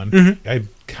came on. I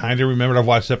kind of remembered. I've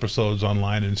watched episodes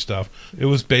online and stuff. It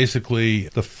was basically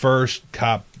the first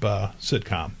cop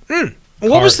sitcom.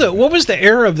 What was the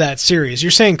era of that series?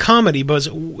 You're saying comedy, but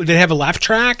did it have a laugh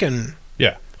track? And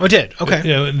yeah. Oh, it did? Okay.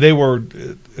 Yeah, they were.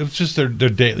 It was just their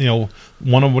day.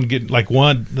 One of them would get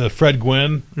Fred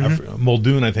Gwynn,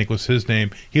 Muldoon, I think was his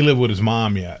name. He lived with his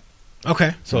mom yet.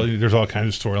 Okay. So there's all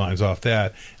kinds of storylines off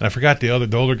that. And I forgot the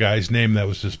older guy's name that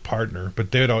was his partner.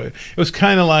 But it was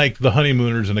kind of like the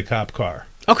honeymooners in a cop car.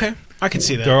 Okay. I can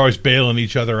see that. They're always bailing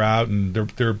each other out, and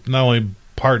they're not only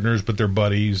partners, but they're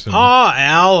buddies. And,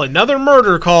 Al, another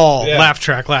murder call. Yeah. Laugh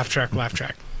track.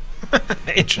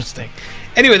 Interesting.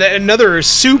 Anyway, another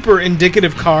super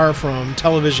indicative car from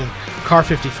television, Car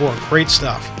 54. Great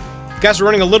stuff. Guys, we're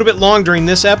running a little bit long during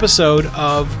this episode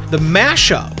of the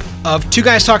mashup of Two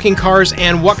Guys Talking Cars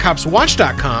and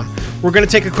WhatCopsWatch.com. We're going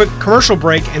to take a quick commercial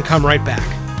break and come right back.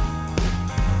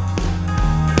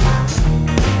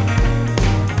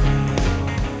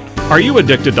 Are you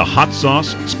addicted to hot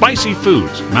sauce, spicy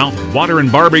foods, mouth-watering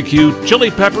barbecue,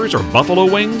 chili peppers, or buffalo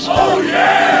wings? Oh,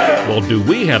 yeah! Well, do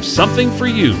we have something for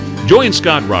you? Join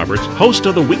Scott Roberts, host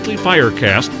of the Weekly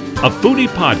Firecast, a foodie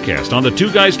podcast on the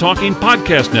Two Guys Talking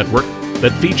podcast network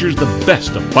that features the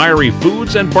best of fiery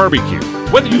foods and barbecue.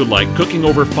 Whether you like cooking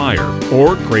over fire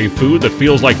or crave food that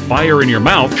feels like fire in your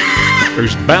mouth,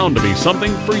 there's bound to be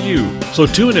something for you. So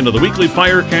tune into the Weekly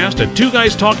Firecast at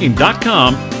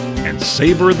twoguystalking.com and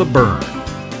savor the burn.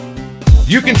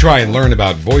 You can try and learn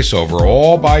about voiceover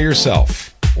all by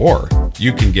yourself, or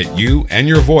you can get you and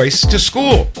your voice to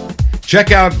school.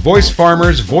 Check out Voice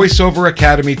Farmers VoiceOver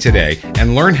Academy today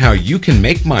and learn how you can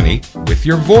make money with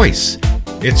your voice.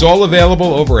 It's all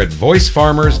available over at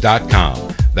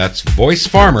voicefarmers.com. That's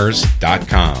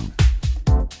voicefarmers.com.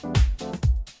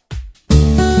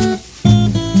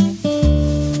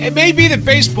 It may be that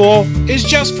baseball is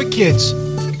just for kids.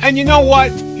 And you know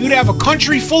what? You'd have a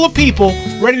country full of people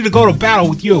ready to go to battle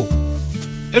with you.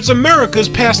 It's America's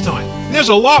pastime. And there's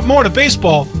a lot more to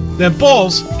baseball than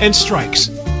balls and strikes.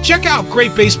 Check out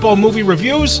great baseball movie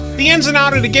reviews, the ins and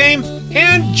outs of the game,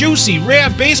 and juicy,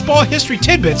 rare baseball history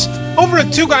tidbits over at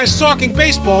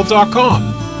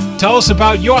twoguystalkingbaseball.com. Tell us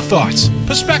about your thoughts,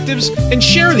 perspectives, and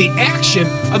share the action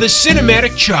of the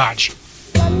cinematic charge.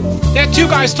 At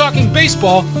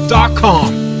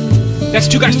twoguystalkingbaseball.com. That's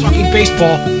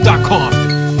twoguystalkingbaseball.com.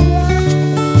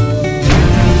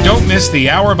 Don't miss the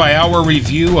hour-by-hour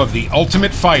review of The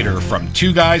Ultimate Fighter from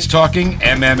Two Guys Talking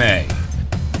MMA.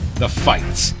 The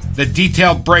fights, the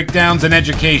detailed breakdowns and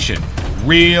education,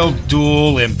 real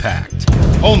dual impact.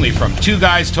 Only from Two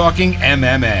Guys Talking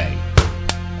MMA.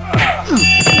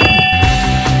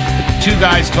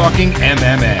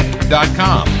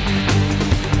 TwoGuysTalkingMMA.com.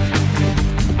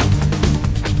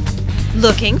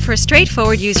 Looking for a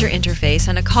straightforward user interface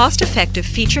and a cost-effective,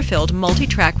 feature-filled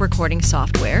multi-track recording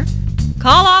software?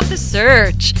 Call off the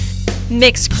search.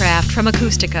 Mixcraft from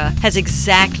Acoustica has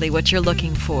exactly what you're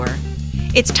looking for.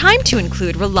 It's time to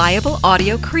include reliable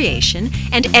audio creation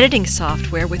and editing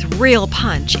software with real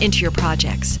punch into your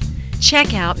projects.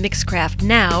 Check out Mixcraft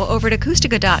now over at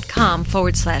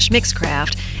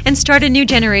acoustica.com/Mixcraft and start a new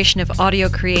generation of audio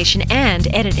creation and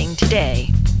editing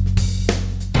today.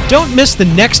 Don't miss the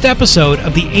next episode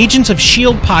of the Agents of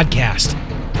S.H.I.E.L.D. podcast.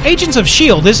 Agents of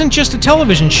S.H.I.E.L.D. isn't just a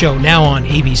television show now on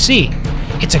ABC.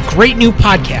 It's a great new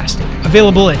podcast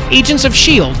available at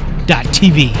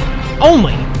agentsofshield.tv,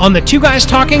 only on the Two Guys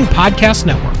Talking podcast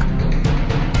network.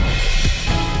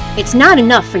 It's not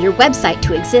enough for your website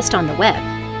to exist on the web.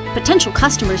 Potential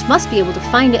customers must be able to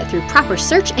find it through proper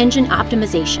search engine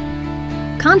optimization.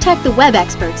 Contact the web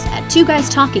experts at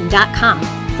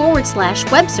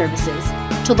twoguystalking.com/web services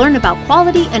to learn about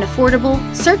quality and affordable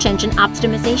search engine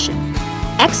optimization.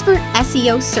 Expert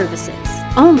SEO services,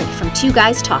 only from Two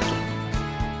Guys Talking.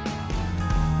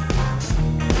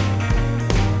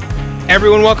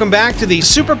 Everyone, welcome back to the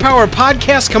Superpower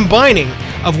podcast combining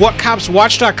of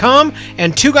WhatCopsWatch.com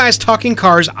and Two Guys Talking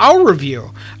Cars, our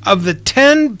review of the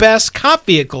 10 best cop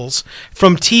vehicles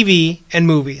from TV and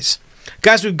movies.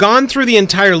 Guys, we've gone through the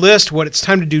entire list. What it's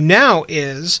time to do now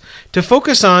is to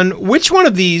focus on which one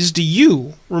of these do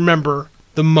you remember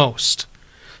the most.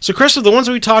 So, Chris, of the ones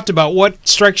that we talked about, what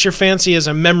strikes your fancy as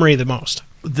a memory the most?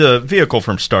 The vehicle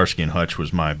from Starsky and Hutch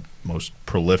was my most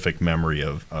prolific memory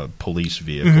of a police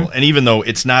vehicle. Mm-hmm. And even though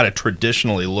it's not a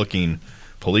traditionally looking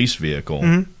police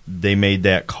vehicle, they made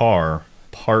that car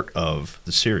part of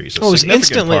the series. It was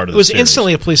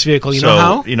instantly a police vehicle. You know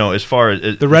how? You know, as far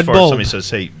as the red bulb. As somebody says,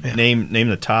 hey, name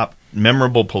the top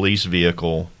memorable police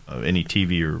vehicle of any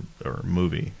TV or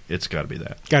movie, it's got to be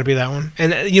that. Got to be that one.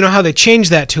 And you know how they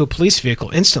changed that to a police vehicle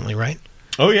instantly, right?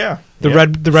 Oh yeah, the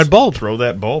red bulb. Throw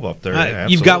that bulb up there.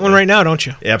 You've got one right now, don't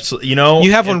you? Absolutely. You know,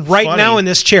 you have one right now in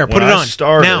this chair. Put it on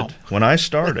now. When I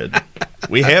started,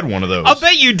 we had one of those. I'll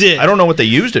bet you did. I don't know what they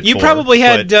used it for. You probably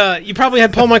had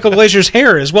Paul Michael Glazer's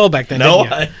hair as well back then. No,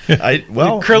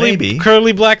 didn't you?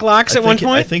 curly black locks at one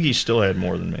point. I think he still had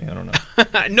more than me. I don't know.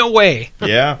 No way.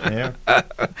 Yeah.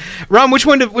 Ron, which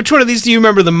one of these do you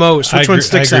remember the most? Which one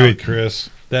sticks out? I agree with Chris.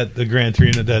 That the Grand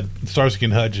Torino, that Starsky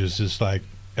and Hutch is just like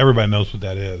everybody knows what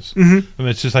that is. Mm-hmm. I mean,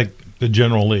 it's just like the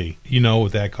General Lee. You know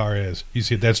what that car is. You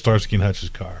see that's Starsky and Hutch's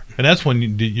car, and that's when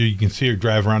you can see her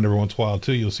drive around every once in a while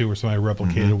too. You'll see where somebody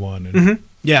replicated one. And,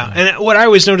 Yeah, and what I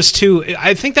always noticed too,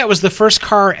 I think that was the first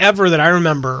car ever that I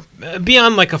remember,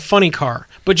 beyond like a funny car,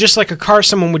 but just like a car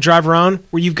someone would drive around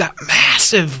where you've got massive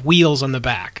massive wheels on the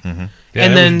back. Yeah,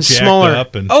 And it then was jacked smaller.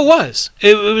 up and- Oh, it was.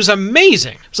 It was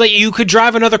amazing. It was like you could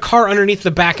drive another car underneath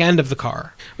the back end of the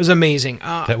car. It was amazing.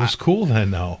 That was cool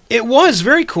then, though. It was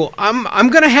very cool. I'm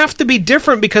going to have to be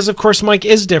different because, of course, Mike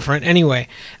is different. Anyway,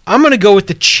 I'm going to go with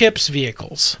the Chips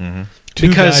vehicles. Two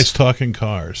because guys talking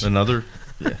cars. Another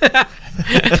top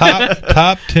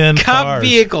 10 cop cars.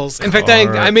 vehicles. In fact,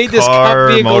 I made this car,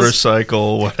 cop vehicles.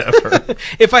 motorcycle, whatever.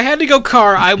 If I had to go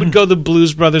car, I would go the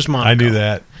Blues Brothers Monaco. I knew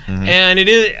that. And it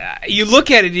is. You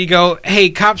look at it, you go, "Hey,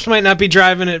 cops might not be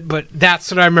driving it, but that's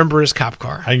what I remember as cop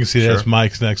car." I can see that's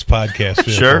Mike's next podcast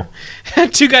vehicle. Sure.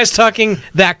 Two guys talking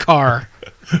that car.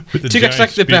 With the Two guys giant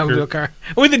talking the speaker. Batmobile car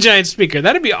with a giant speaker.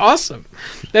 That'd be awesome.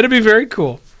 That'd be very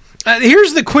cool.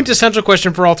 Here's the quintessential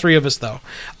question for all three of us, though.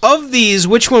 Of these,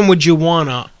 which one would you want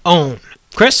to own?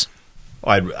 Chris?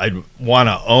 I'd want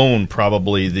to own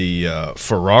probably the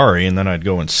Ferrari, and then I'd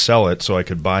go and sell it so I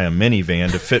could buy a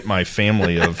minivan to fit my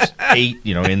family of 8,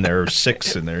 in there,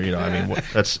 6 in there. I mean,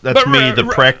 that's But me, the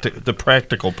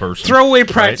practical person. Throw away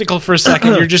practical for a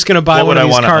second. You're just going to buy What one would of I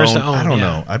these wanna cars own? to own. I don't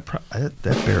yeah. know.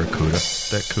 That Barracuda.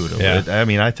 That Cuda. Yeah. I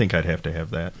mean, I think I'd have to have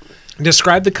that.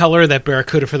 Describe the color of that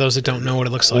Barracuda for those that don't know what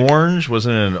it looks like. Orange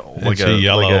wasn't it like It's a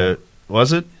yellow.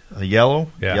 was it a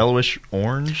yellow? Yeah. Yellowish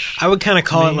orange. I would kind of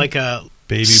call it like a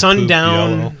Baby poop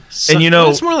sundown. yellow. And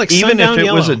it's more like even if sundown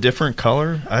it was yellow. a different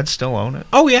color, I'd still own it.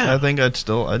 Oh yeah, I think I'd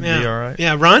be all right.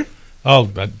 Yeah, Ron. Oh,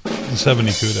 the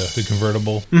 70 Cuda, the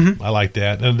convertible. I like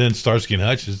that. And then Starsky and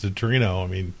Hutch is the Torino. I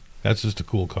mean, that's just a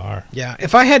cool car. Yeah,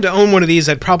 if I had to own one of these,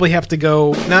 I'd probably have to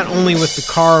go not only with the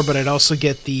car, but I'd also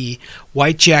get the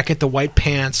white jacket, the white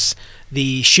pants,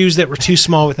 the shoes that were too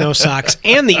small with no socks,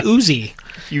 and the Uzi.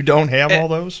 You don't have all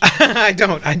those? I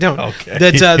don't. Okay.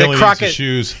 That He only the needs Crockett the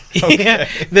shoes. yeah,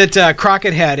 that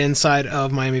Crockett had inside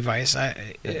of Miami Vice.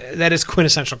 That is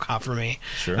quintessential cop for me.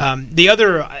 Sure. The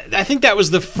other, I think that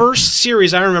was the first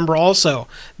series I remember also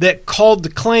that called the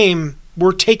claim,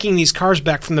 we're taking these cars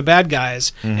back from the bad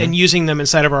guys and using them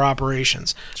inside of our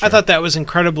operations. I thought that was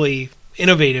incredibly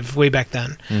innovative way back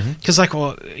then. Because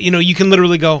you can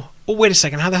literally go, oh, wait a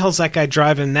second, how the hell is that guy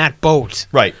driving that boat?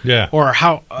 Right. Yeah. Or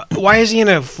why is he in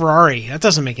a Ferrari? That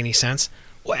doesn't make any sense.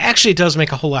 Well, actually, it does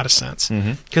make a whole lot of sense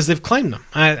because they've claimed them.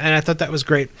 And I thought that was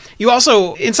great. You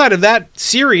also, inside of that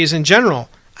series in general,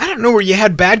 I don't know where you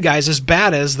had bad guys as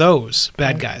bad as those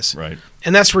bad guys. Right.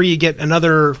 And that's where you get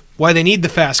another, why they need the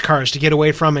fast cars to get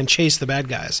away from and chase the bad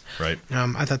guys. Right.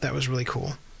 I thought that was really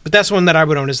cool. But that's one that I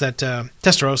would own is that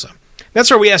Testarossa. That's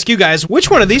where we ask you guys,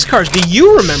 which one of these cars do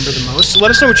you remember the most? So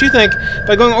let us know what you think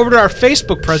by going over to our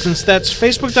Facebook presence. That's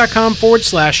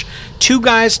facebook.com/Two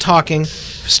Guys Talking.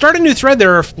 Start a new thread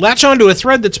there, or latch onto a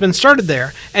thread that's been started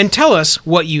there, and tell us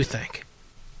what you think.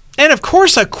 And of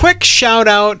course, a quick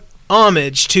shout-out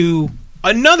homage to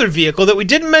another vehicle that we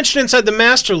didn't mention inside the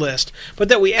master list, but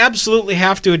that we absolutely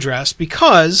have to address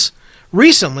because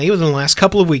recently, within the last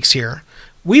couple of weeks here,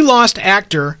 we lost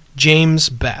actor James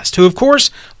Best, who, of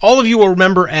course, all of you will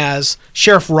remember as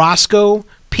Sheriff Roscoe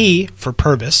P. for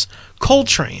Purvis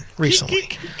Coltrane recently.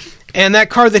 And that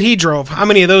car that he drove, how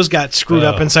many of those got screwed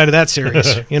up inside of that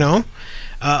series,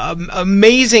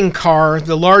 amazing car,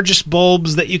 the largest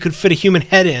bulbs that you could fit a human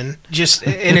head in. Just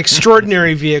an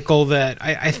extraordinary vehicle that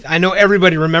I know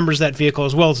everybody remembers that vehicle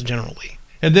as well as the General Lee.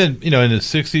 And then, in the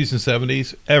 60s and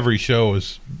 70s, every show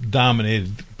was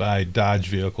dominated by Dodge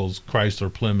vehicles,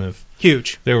 Chrysler, Plymouth.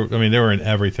 Huge. They were in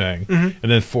everything. And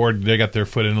then Ford, they got their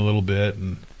foot in a little bit.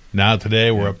 And now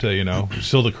today we're up to,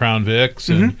 still the Crown Vics.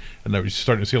 And we're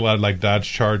starting to see a lot of like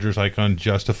Dodge Chargers, like on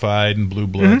Justified and Blue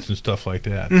Bloods and stuff like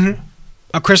that. So.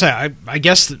 Chris, I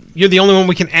guess you're the only one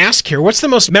we can ask here. What's the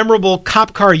most memorable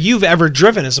cop car you've ever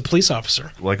driven as a police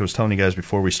officer? Like I was telling you guys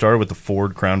before, we started with the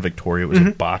Ford Crown Victoria. It was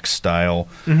a box-style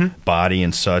body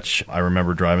and such. I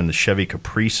remember driving the Chevy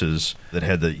Caprices that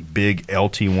had the big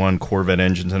LT1 Corvette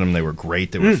engines in them. They were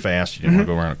great. They were fast. You didn't want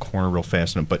to go around a corner real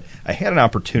fast in them. But I had an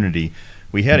opportunity.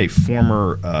 We had a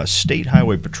former State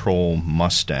Highway Patrol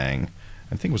Mustang.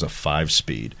 I think it was a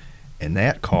 5-speed. And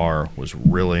that car was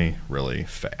really, really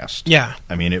fast. Yeah.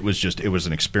 I mean, it was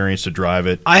an experience to drive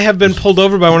it. I have been pulled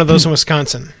over by one of those in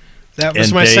Wisconsin. That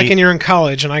was my second year in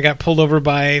college, and I got pulled over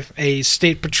by a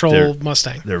state patrol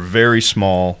Mustang. They're very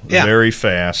small, very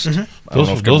fast. I don't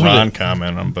know if Ron comment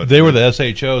on them, but they were the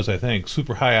SHOs, I think.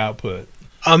 Super high output.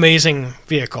 Amazing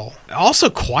vehicle. Also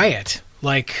quiet.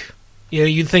 Like,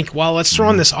 you'd think, well, let's throw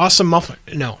on this awesome muffler.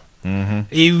 No.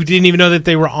 You didn't even know that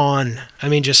they were on. I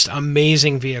mean, just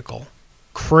amazing vehicle.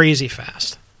 Crazy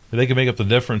fast. They can make up the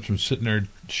difference from sitting there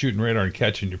shooting radar and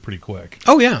catching you pretty quick.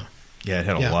 Oh, yeah. Yeah, it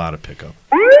had a lot of pickup.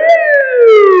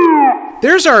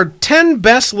 There's our 10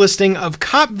 best listing of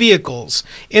cop vehicles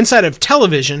inside of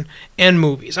television and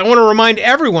movies. I want to remind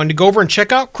everyone to go over and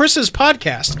check out Chris's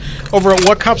podcast over at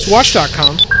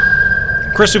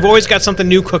whatcopswatch.com. Chris, we've always got something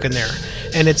new cooking there,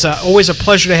 and it's always a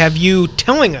pleasure to have you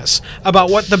telling us about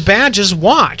what the badges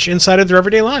watch inside of their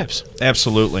everyday lives.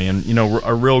 Absolutely, and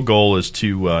our real goal is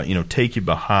to take you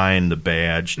behind the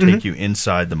badge, take you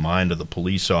inside the mind of the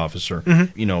police officer.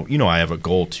 I have a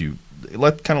goal to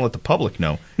let the public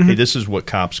know, hey, this is what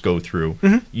cops go through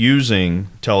using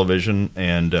television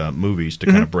and movies to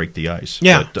kind of break the ice.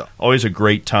 Yeah. But, always a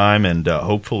great time, and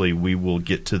hopefully we will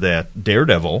get to that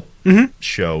Daredevil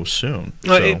show soon.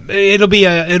 So. It'll be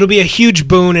a huge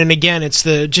boon, and again, it's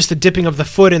just the dipping of the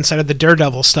foot inside of the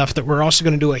Daredevil stuff that we're also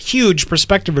going to do a huge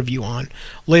perspective review on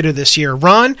later this year.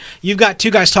 Ron, you've got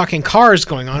Two Guys Talking Cars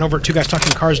going on over at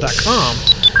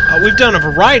twoguystalkingcars.com. We've done a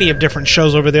variety of different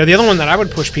shows over there. The other one that I would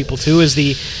push people to is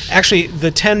the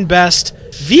 10 best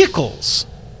vehicles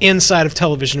inside of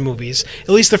television and movies, at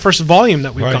least the first volume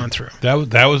that we've gone through.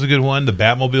 That was a good one. The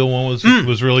Batmobile one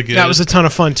was really good. That was a ton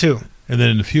of fun, too. And then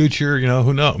in the future,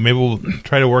 who knows? Maybe we'll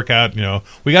try to work out,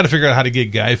 we got to figure out how to get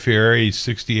Guy Fieri's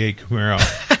 68 Camaro.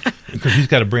 Because he's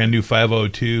got a brand new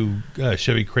 502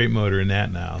 Chevy crate motor in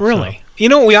that now. Really? So. You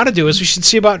know what we ought to do is we should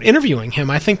see about interviewing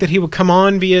him. I think that he would come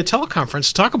on via teleconference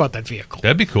to talk about that vehicle.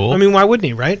 That'd be cool. I mean, why wouldn't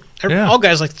he, right? Yeah. All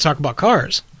guys like to talk about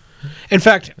cars. In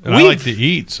fact, I like to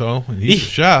eat, so he's a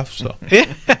chef. So.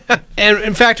 And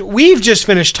in fact, we've just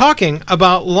finished talking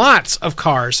about lots of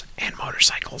cars and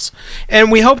motorcycles.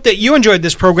 And we hope that you enjoyed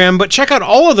this program, but check out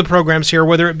all of the programs here,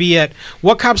 whether it be at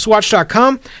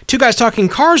whatcopswatch.com,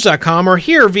 twoguystalkingcars.com, or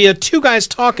here via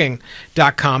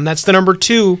twoguystalking.com. That's the number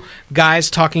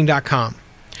 2guystalking.com.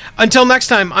 Until next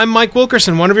time, I'm Mike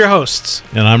Wilkerson, one of your hosts.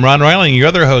 And I'm Ron Reiling, your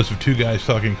other host of Two Guys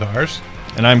Talking Cars.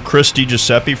 And I'm Chris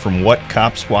DiGiuseppe from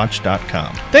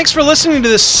whatcopswatch.com. Thanks for listening to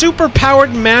this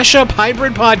super-powered mashup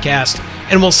hybrid podcast,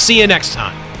 and we'll see you next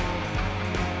time.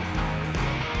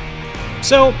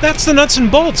 So that's the nuts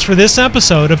and bolts for this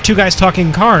episode of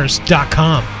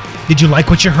twoguystalkingcars.com. Did you like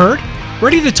what you heard?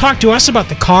 Ready to talk to us about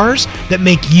the cars that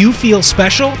make you feel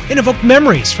special and evoke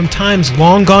memories from times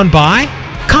long gone by?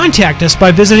 Contact us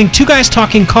by visiting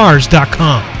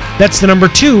twoguystalkingcars.com. That's the number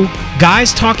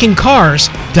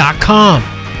 2guystalkingcars.com.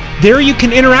 There you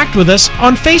can interact with us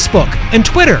on Facebook and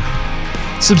Twitter.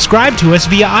 Subscribe to us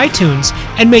via iTunes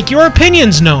and make your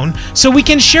opinions known so we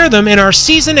can share them in our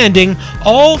season-ending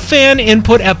all-fan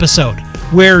input episode,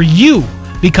 where you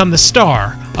become the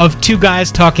star of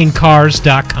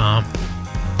twoguystalkingcars.com.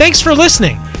 Thanks for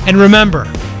listening, and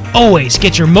remember, always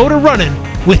get your motor running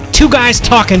with Two Guys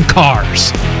Talking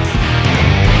Cars.